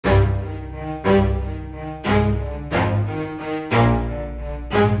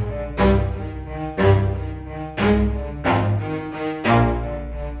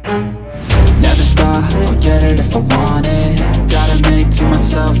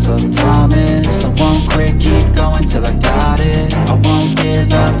a promise. I won't quit, keep going till I got it. I won't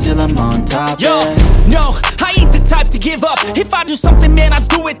give up till I'm on top. Yo, no, I ain't the type to give up. If I do something, man, I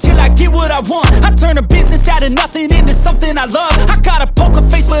do it till I get what I want. I turn a business out of nothing into something I love. I got a poker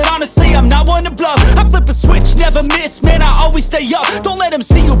face, but honestly, I'm not one to bluff. I flip a switch, never miss, man, I always stay up. Don't let them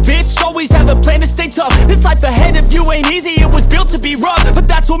see you, bitch, always have a plan to stay tough. This life ahead of you ain't easy, it was built to be rough. But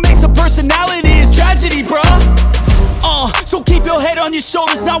that's what makes a personality, is tragedy, bruh. So keep your head on your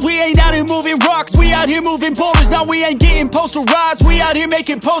shoulders. Now we ain't out here moving rocks, we out here moving boulders. Now we ain't getting posterized, we out here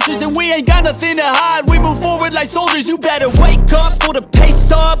making posters. And we ain't got nothing to hide, we move forward like soldiers. You better wake up for the pay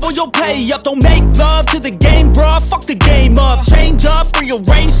stub, or you'll pay up. Don't make love to the game, bruh, fuck the game up. Change up,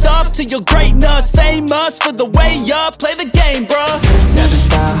 rearrange stuff to your greatness. Famous for the way up, play the game, bruh. Never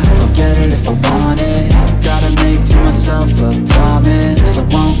stop, I'll get it if I want it. Gotta make to myself a promise. I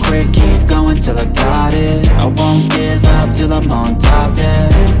won't quit, keep going till I got it. I won't give up till I'm on top, yeah.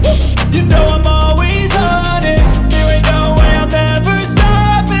 You know I'm always honest, there ain't no way I'm ever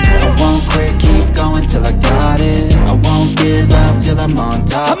stopping. I won't quit, keep going till I got it. I won't give up till I'm on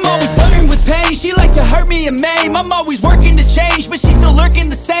top, I'm always flirting with pain, she like to hurt me and maim. I'm always working to change, but she's still lurking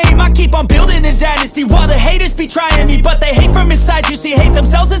the same. I keep on building a dynasty while the haters be trying me. But they hate from inside, you see, hate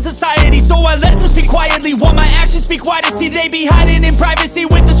themselves in society. So I let them speak quietly while my actions speak wider. See, they be hiding in privacy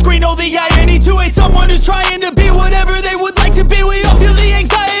with the screen. Oh, the irony to hate someone who's trying to be whatever they would like to be. We all feel the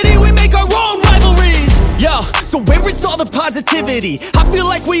anxiety, we make our own rivalries. Yo, so where is all the positivity? I feel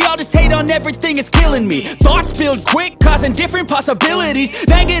like we all just hate on everything, it's killing me. Thoughts build quick, causing different possibilities.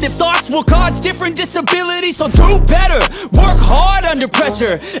 Negative thoughts will cause different disabilities. So do better, work hard under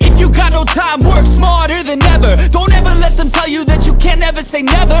pressure. If you got no time, work smarter than ever. Don't ever let them tell you that you can't ever say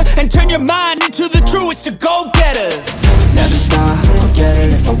never. And turn your mind into the truest of go-getters. Never stop, I'll get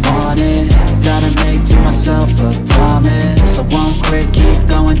it if I want it. Gotta make to myself a promise. I won't quit, keep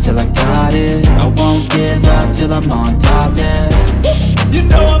going till I got it. I won't give up till I'm on top, yeah. You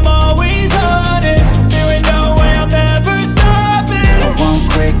know I'm